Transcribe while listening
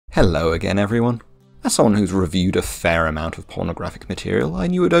Hello again, everyone. As someone who's reviewed a fair amount of pornographic material, I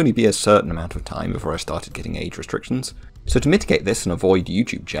knew it would only be a certain amount of time before I started getting age restrictions. So to mitigate this and avoid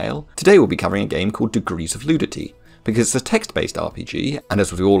YouTube jail, today we'll be covering a game called Degrees of Lewdity. Because it's a text-based RPG, and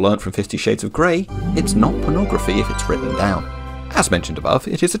as we all learnt from 50 Shades of Grey, it's not pornography if it's written down. As mentioned above,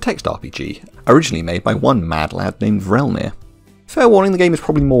 it is a text RPG, originally made by one mad lad named Vrelnir. Fair warning, the game is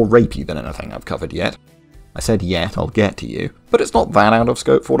probably more rapey than anything I've covered yet. I said yet, I'll get to you, but it's not that out of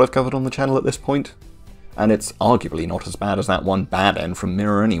scope for what I've covered on the channel at this point. And it's arguably not as bad as that one bad end from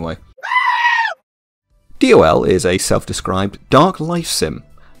Mirror anyway. DOL is a self-described dark life sim,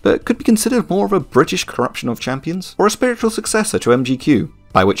 but could be considered more of a British corruption of Champions, or a spiritual successor to MGQ,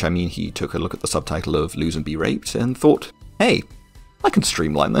 by which I mean he took a look at the subtitle of Lose and Be Raped and thought, hey, I can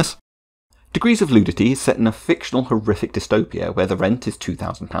streamline this. Degrees of Lewdity is set in a fictional horrific dystopia where the rent is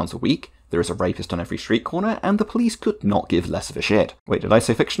 £2,000 a week, there is a rapist on every street corner, and the police could not give less of a shit. Wait, did I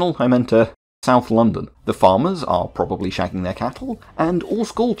say fictional? I meant, South London. The farmers are probably shagging their cattle, and all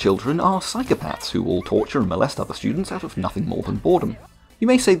school children are psychopaths who will torture and molest other students out of nothing more than boredom. You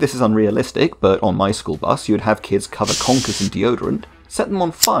may say this is unrealistic, but on my school bus you'd have kids cover conkers in deodorant, set them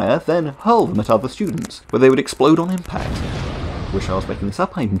on fire, then hurl them at other students, where they would explode on impact. Wish I was making this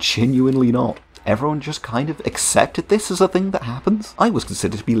up, I'm genuinely not. Everyone just kind of accepted this as a thing that happens. I was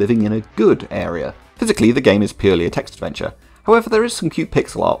considered to be living in a good area. Physically, the game is purely a text adventure. However, there is some cute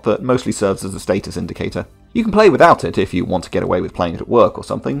pixel art that mostly serves as a status indicator. You can play without it if you want to get away with playing it at work or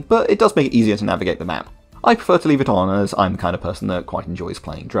something, but it does make it easier to navigate the map. I prefer to leave it on as I'm the kind of person that quite enjoys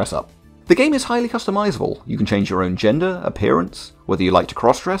playing dress up. The game is highly customizable. You can change your own gender, appearance, whether you like to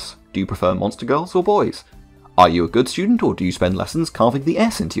cross-dress, do you prefer monster girls or boys? Are you a good student or do you spend lessons carving the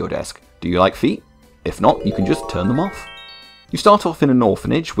S into your desk? Do you like feet? If not, you can just turn them off. You start off in an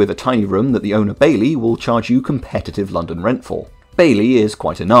orphanage with a tiny room that the owner Bailey will charge you competitive London rent for. Bailey is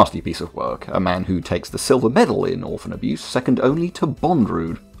quite a nasty piece of work, a man who takes the silver medal in orphan abuse, second only to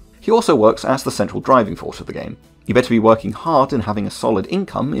Bondrude. He also works as the central driving force of the game. You better be working hard and having a solid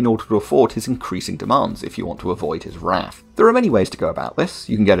income in order to afford his increasing demands if you want to avoid his wrath. There are many ways to go about this.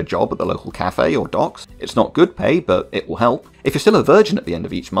 You can get a job at the local cafe or docks. It's not good pay, but it will help. If you're still a virgin at the end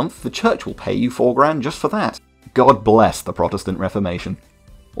of each month, the church will pay you £4 just for that. God bless the Protestant Reformation.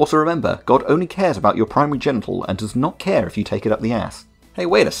 Also remember, God only cares about your primary genital and does not care if you take it up the ass. Hey,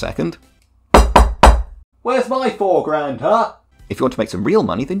 wait a second. Where's my £4, huh? If you want to make some real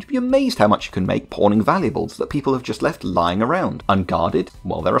money, then you'd be amazed how much you can make pawning valuables that people have just left lying around, unguarded,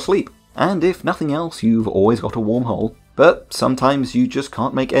 while they're asleep. And if nothing else, you've always got a warm hole. But sometimes you just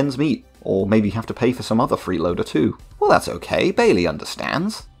can't make ends meet, or maybe you have to pay for some other freeloader too. Well, that's okay, Bailey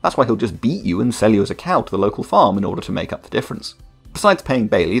understands. That's why he'll just beat you and sell you as a cow to the local farm in order to make up the difference. Besides paying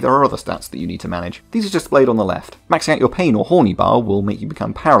Bailey, there are other stats that you need to manage. These are displayed on the left. Maxing out your pain or horny bar will make you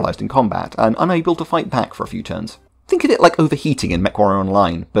become paralysed in combat and unable to fight back for a few turns. Think of it like overheating in MechWarrior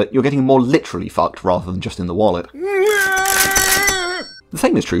Online, but you're getting more literally fucked rather than just in the wallet. The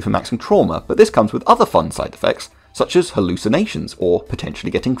same is true for maxing trauma, but this comes with other fun side effects, such as hallucinations, or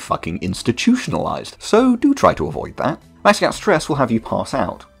potentially getting fucking institutionalized, so do try to avoid that. Maxing out stress will have you pass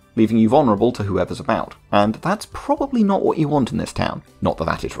out, leaving you vulnerable to whoever's about, and that's probably not what you want in this town. Not that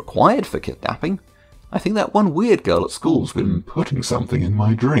that is required for kidnapping. I think that one weird girl at school's been putting something in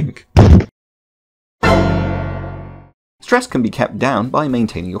my drink. Stress can be kept down by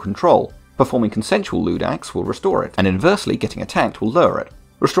maintaining your control. Performing consensual lewd acts will restore it, and inversely getting attacked will lower it.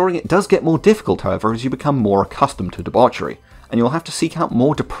 Restoring it does get more difficult, however, as you become more accustomed to debauchery, and you'll have to seek out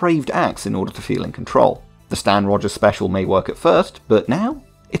more depraved acts in order to feel in control. The Stan Rogers special may work at first, but now,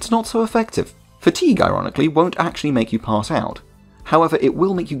 it's not so effective. Fatigue, ironically, won't actually make you pass out. However, it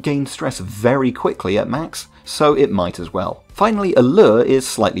will make you gain stress very quickly at max, so it might as well. Finally, Allure is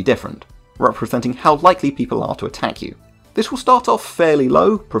slightly different, representing how likely people are to attack you. This will start off fairly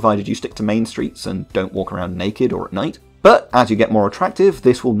low, provided you stick to main streets and don't walk around naked or at night. But as you get more attractive,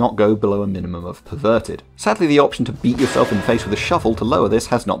 this will not go below a minimum of perverted. Sadly, the option to beat yourself in the face with a shovel to lower this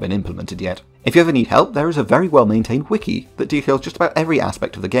has not been implemented yet. If you ever need help, there is a very well maintained wiki that details just about every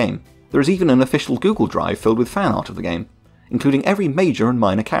aspect of the game. There is even an official Google Drive filled with fan art of the game, including every major and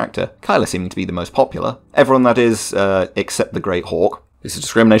minor character, Kyla seeming to be the most popular. Everyone that is, except the Great Hawk. This is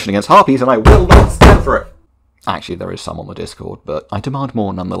discrimination against harpies and I will not stand for it! Actually, there is some on the Discord, but I demand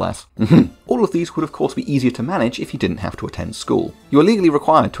more nonetheless. All of these would of course be easier to manage if you didn't have to attend school. You are legally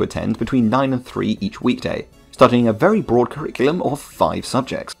required to attend between 9 and 3 each weekday, studying a very broad curriculum of 5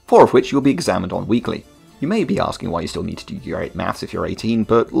 subjects, 4 of which you'll be examined on weekly. You may be asking why you still need to do your 8 maths if you're 18,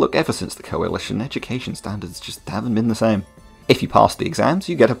 but look, ever since the Coalition, education standards just haven't been the same. If you pass the exams,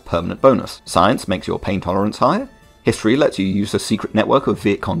 you get a permanent bonus. Science makes your pain tolerance higher, History lets you use a secret network of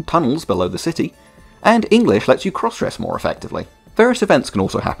Viet Cong tunnels below the city, and English lets you cross-dress more effectively. Various events can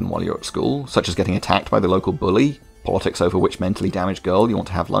also happen while you're at school, such as getting attacked by the local bully, politics over which mentally damaged girl you want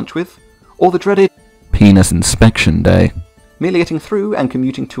to have lunch with, or the dreaded penis inspection day. Merely getting through and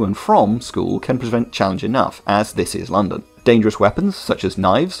commuting to and from school can present challenge enough, as this is London. Dangerous weapons such as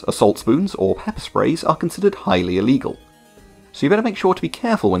knives, assault spoons, or pepper sprays are considered highly illegal. So you better make sure to be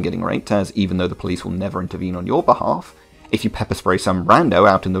careful when getting raped, as even though the police will never intervene on your behalf, if you pepper spray some rando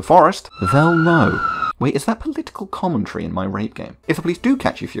out in the forest, they'll know. Wait, is that political commentary in my rape game? If the police do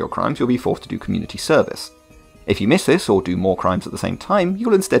catch you for your crimes, you'll be forced to do community service. If you miss this, or do more crimes at the same time,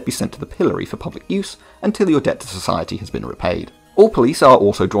 you'll instead be sent to the pillory for public use until your debt to society has been repaid. All police are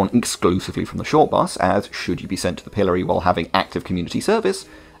also drawn exclusively from the short bus, as should you be sent to the pillory while having active community service,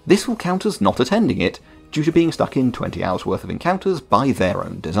 this will count as not attending it, due to being stuck in 20 hours worth of encounters by their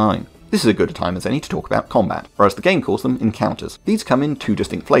own design. This is as good a time as any to talk about combat, or as the game calls them, encounters. These come in two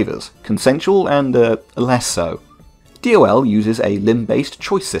distinct flavours, consensual and less so. DOL uses a limb-based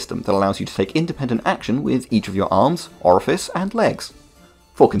choice system that allows you to take independent action with each of your arms, orifice, and legs.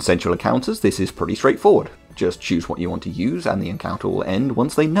 For consensual encounters, this is pretty straightforward. Just choose what you want to use and the encounter will end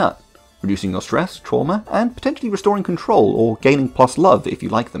once they nut, reducing your stress, trauma, and potentially restoring control or gaining plus love if you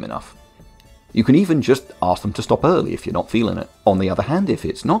like them enough. You can even just ask them to stop early if you're not feeling it. On the other hand, if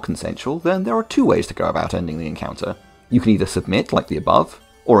it's not consensual, then there are two ways to go about ending the encounter. You can either submit, like the above,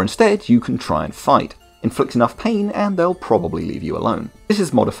 or instead you can try and fight. Inflict enough pain and they'll probably leave you alone. This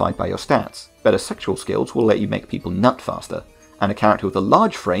is modified by your stats. Better sexual skills will let you make people nut faster, and a character with a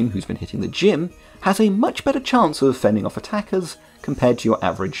large frame who's been hitting the gym has a much better chance of fending off attackers compared to your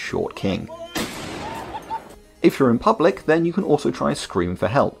average short king. If you're in public, then you can also try screaming for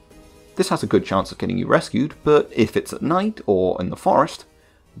help. This has a good chance of getting you rescued, but if it's at night or in the forest,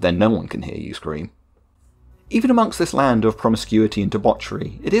 then no one can hear you scream. Even amongst this land of promiscuity and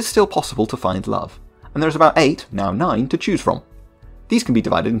debauchery, it is still possible to find love, and there's about 8, now 9, to choose from. These can be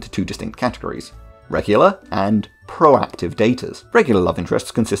divided into two distinct categories: regular and proactive daters. Regular love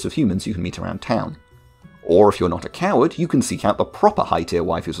interests consist of humans you can meet around town. Or if you're not a coward, you can seek out the proper high-tier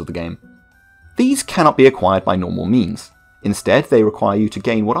waifus of the game. These cannot be acquired by normal means. Instead, they require you to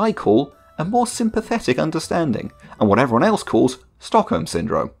gain what I call a more sympathetic understanding, and what everyone else calls Stockholm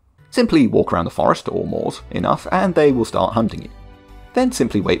Syndrome. Simply walk around the forest or moors enough, and they will start hunting you. Then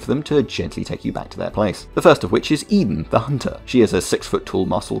simply wait for them to gently take you back to their place. The first of which is Eden, the hunter. She is a 6-foot-tall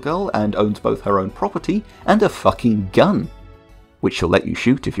muscle girl, and owns both her own property and a fucking gun, which she'll let you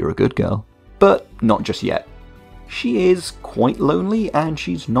shoot if you're a good girl. But not just yet. She is quite lonely, and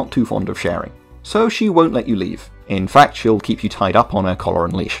she's not too fond of sharing. So she won't let you leave. In fact, she'll keep you tied up on a collar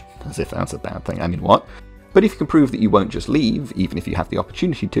and leash. As if that's a bad thing, I mean what? But if you can prove that you won't just leave, even if you have the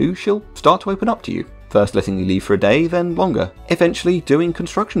opportunity to, she'll start to open up to you. First letting you leave for a day, then longer. Eventually doing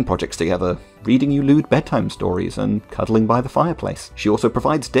construction projects together, reading you lewd bedtime stories, and cuddling by the fireplace. She also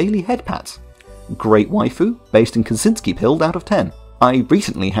provides daily head pats. Great waifu, based in Kaczynski Pilled out of 10. I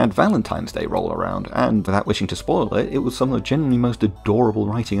recently had Valentine's Day roll around, and without wishing to spoil it, it was some of the genuinely most adorable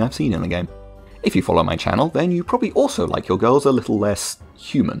writing I've seen in a game. If you follow my channel, then you probably also like your girls a little less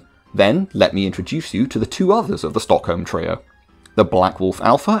human. Then, let me introduce you to the two others of the Stockholm trio. The Black Wolf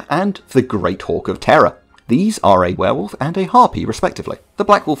Alpha and the Great Hawk of Terror. These are a werewolf and a harpy, respectively. The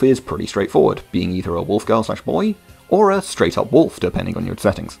Black Wolf is pretty straightforward, being either a wolf girl / boy, or a straight-up wolf, depending on your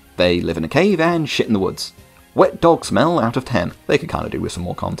settings. They live in a cave and shit in the woods. Wet dog smell out of 10. They could kind of do with some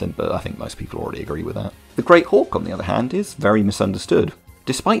more content, but I think most people already agree with that. The Great Hawk, on the other hand, is very misunderstood.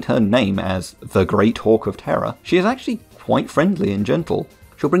 Despite her name as the Great Hawk of Terror, she is actually quite friendly and gentle.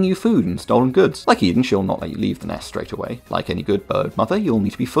 She'll bring you food and stolen goods. Like Eden, she'll not let you leave the nest straight away. Like any good bird mother, you'll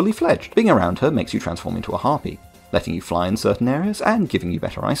need to be fully fledged. Being around her makes you transform into a harpy, letting you fly in certain areas and giving you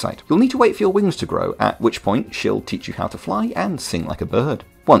better eyesight. You'll need to wait for your wings to grow, at which point she'll teach you how to fly and sing like a bird.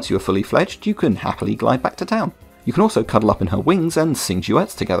 Once you are fully fledged, you can happily glide back to town. You can also cuddle up in her wings and sing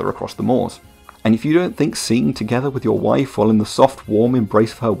duets together across the moors. And if you don't think singing together with your wife while in the soft, warm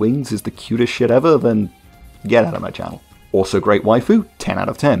embrace of her wings is the cutest shit ever, then get out of my channel. Also great waifu, 10 out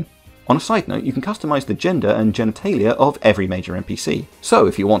of 10. On a side note, you can customize the gender and genitalia of every major NPC. So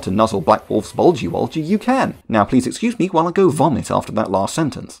if you want to nuzzle Black Wolf's bulgy, you can. Now please excuse me while I go vomit after that last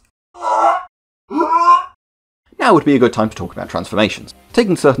sentence. Now would be a good time to talk about transformations.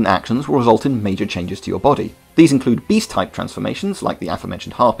 Taking certain actions will result in major changes to your body. These include beast-type transformations, like the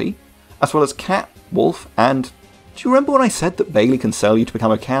aforementioned harpy, as well as cat, wolf, and... Do you remember when I said that Bailey can sell you to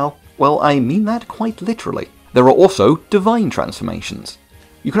become a cow? Well, I mean that quite literally. There are also divine transformations.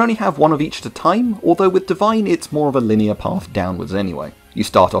 You can only have one of each at a time, although with divine it's more of a linear path downwards anyway. You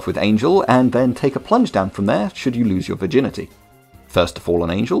start off with Angel, and then take a plunge down from there should you lose your virginity. First to Fallen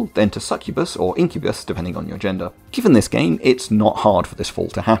Angel, then to Succubus or Incubus, depending on your gender. Given this game, it's not hard for this fall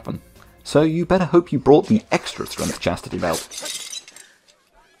to happen, so you better hope you brought the extra strength chastity belt.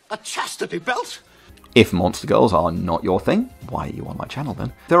 A chastity belt? If monster girls are not your thing, why are you on my channel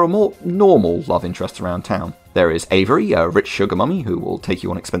then? There are more normal love interests around town. There is Avery, a rich sugar mummy who will take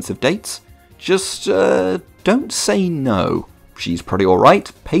you on expensive dates. Just, don't say no. She's pretty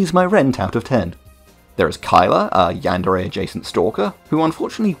alright, pays my rent out of 10. There is Kyla, a yandere-adjacent stalker, who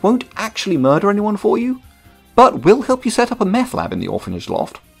unfortunately won't actually murder anyone for you, but will help you set up a meth lab in the orphanage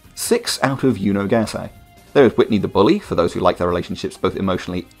loft. 6 out of you know Gassai. There is Whitney the bully, for those who like their relationships both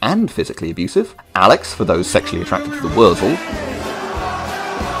emotionally and physically abusive. Alex, for those sexually attracted to the Wurzel.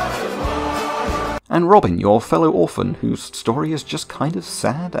 And Robin, your fellow orphan, whose story is just kind of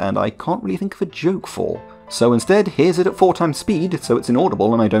sad and I can't really think of a joke for. So instead, here's it at 4 times speed, so it's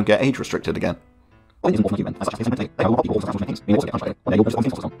inaudible and I don't get age restricted again. But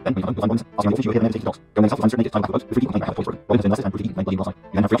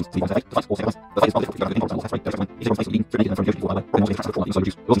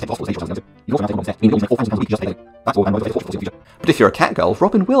if you're a cat girl,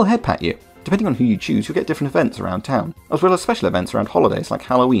 Robin will head pat you. Depending on who you choose, you'll get different events around town, as well as special events around holidays like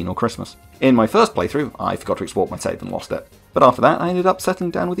Halloween or Christmas. In my first playthrough, I forgot to export my save and lost it. But after that, I ended up settling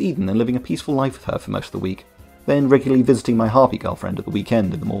down with Eden and living a peaceful life with her for most of the week, then regularly visiting my harpy girlfriend at the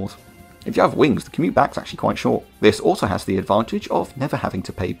weekend in the malls. If you have wings, the commute back's actually quite short. This also has the advantage of never having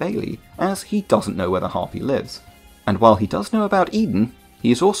to pay Bailey, as he doesn't know where the harpy lives. And while he does know about Eden,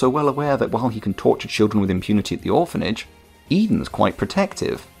 he is also well aware that while he can torture children with impunity at the orphanage, Eden's quite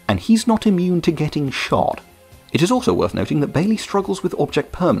protective, and he's not immune to getting shot. It is also worth noting that Bailey struggles with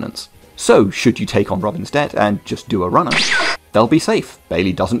object permanence, so should you take on Robin's debt and just do a runner, they'll be safe.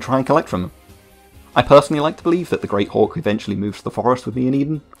 Bailey doesn't try and collect from them. I personally like to believe that the Great Hawk eventually moves to the forest with me and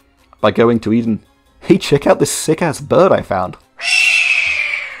Eden. By going to Eden, hey, check out this sick-ass bird I found.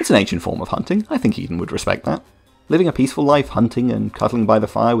 It's an ancient form of hunting. I think Eden would respect that. Living a peaceful life hunting and cuddling by the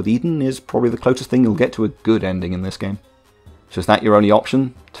fire with Eden is probably the closest thing you'll get to a good ending in this game. So is that your only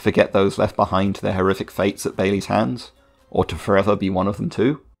option? To forget those left behind to their horrific fates at Bailey's hands? Or to forever be one of them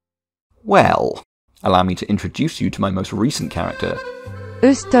too? Well, allow me to introduce you to my most recent character,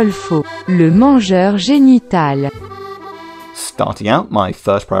 Eustolfo, le mangeur génital. Starting out, my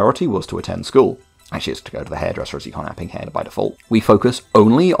first priority was to attend school. Actually, it's to go to the hairdresser as you can't have pink hair by default. We focus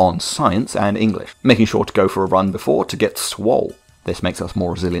only on science and English, making sure to go for a run before to get swole. This makes us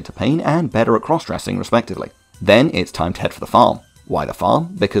more resilient to pain and better at cross-dressing respectively. Then it's time to head for the farm. Why the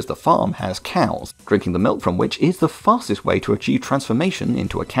farm? Because the farm has cows, drinking the milk from which is the fastest way to achieve transformation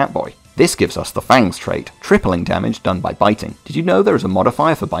into a catboy. This gives us the Fangs trait, tripling damage done by biting. Did you know there is a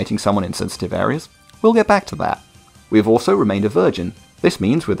modifier for biting someone in sensitive areas? We'll get back to that. We have also remained a virgin. This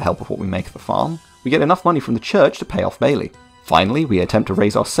means, with the help of what we make at the farm, we get enough money from the church to pay off Bailey. Finally, we attempt to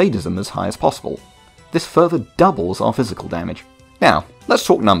raise our sadism as high as possible. This further doubles our physical damage. Now, let's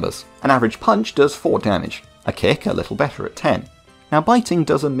talk numbers. An average punch does 4 damage. A kick a little better at 10. Now biting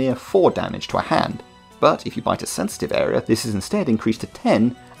does a mere 4 damage to a hand, but if you bite a sensitive area, this is instead increased to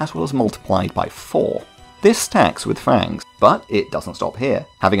 10 as well as multiplied by 4. This stacks with Fangs, but it doesn't stop here.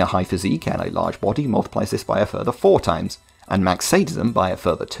 Having a high physique and a large body multiplies this by a further 4 times, and max sadism by a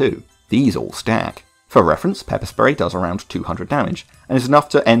further 2. These all stack. For reference, pepper spray does around 200 damage, and is enough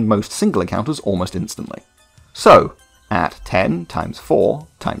to end most single encounters almost instantly. So, at 10 times 4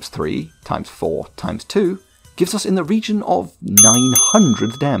 times 3 times 4 times 2, gives us in the region of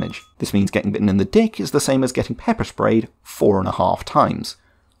 900 damage. This means getting bitten in the dick is the same as getting pepper sprayed 4.5 times.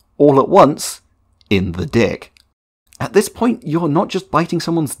 All at once, in the dick. At this point, you're not just biting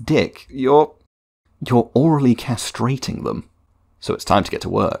someone's dick, you're orally castrating them. So it's time to get to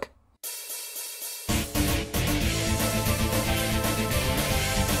work.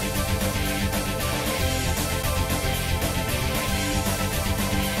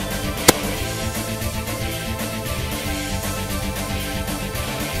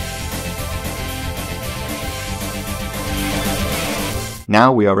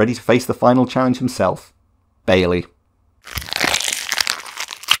 Now we are ready to face the final challenge himself, Bailey.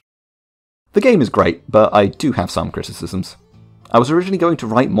 The game is great, but I do have some criticisms. I was originally going to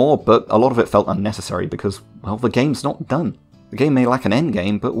write more, but a lot of it felt unnecessary because, well, the game's not done. The game may lack an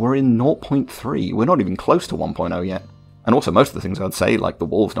endgame, but we're in 0.3, we're not even close to 1.0 yet. And also most of the things I'd say, like the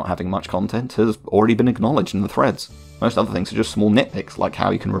wolves not having much content, has already been acknowledged in the threads. Most other things are just small nitpicks, like how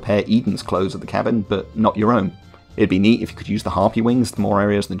you can repair Eden's clothes at the cabin, but not your own. It'd be neat if you could use the harpy wings to more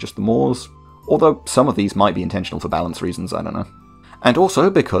areas than just the moors, although some of these might be intentional for balance reasons, I don't know. And also,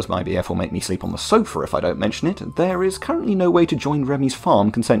 because my BF will make me sleep on the sofa if I don't mention it, there is currently no way to join Remy's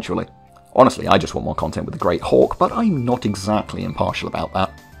farm consensually. Honestly, I just want more content with the Great Hawk, but I'm not exactly impartial about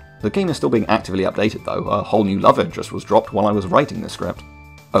that. The game is still being actively updated though, a whole new love interest was dropped while I was writing this script.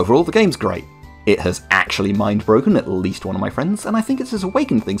 Overall, the game's great. It has actually mind-broken at least one of my friends, and I think it has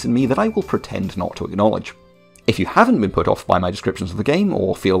awakened things in me that I will pretend not to acknowledge. If you haven't been put off by my descriptions of the game,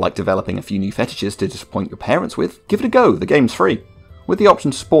 or feel like developing a few new fetishes to disappoint your parents with, give it a go, the game's free, with the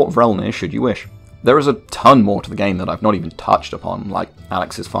option to support Vrelnir should you wish. There is a ton more to the game that I've not even touched upon, like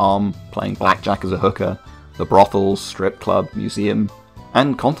Alex's farm, playing blackjack as a hooker, the brothels, strip club, museum,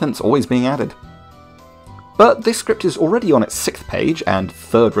 and content's always being added. But this script is already on its 6th page and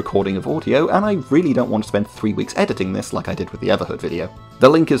 3rd recording of audio, and I really don't want to spend 3 weeks editing this like I did with the Everhood video. The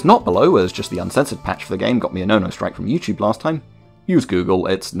link is not below, as just the uncensored patch for the game got me a no-no strike from YouTube last time. Use Google,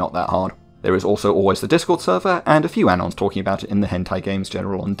 it's not that hard. There is also always the Discord server, and a few anons talking about it in the Hentai Games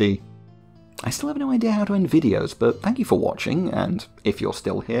General on D. I still have no idea how to end videos, but thank you for watching, and if you're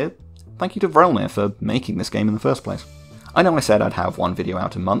still here, thank you to Vrelnir for making this game in the first place. I know I said I'd have one video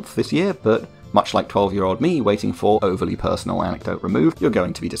out a month this year, but much like 12-year-old me waiting for overly personal anecdote removed, you're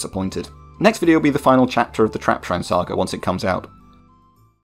going to be disappointed. Next video will be the final chapter of the Trapshrine saga once it comes out.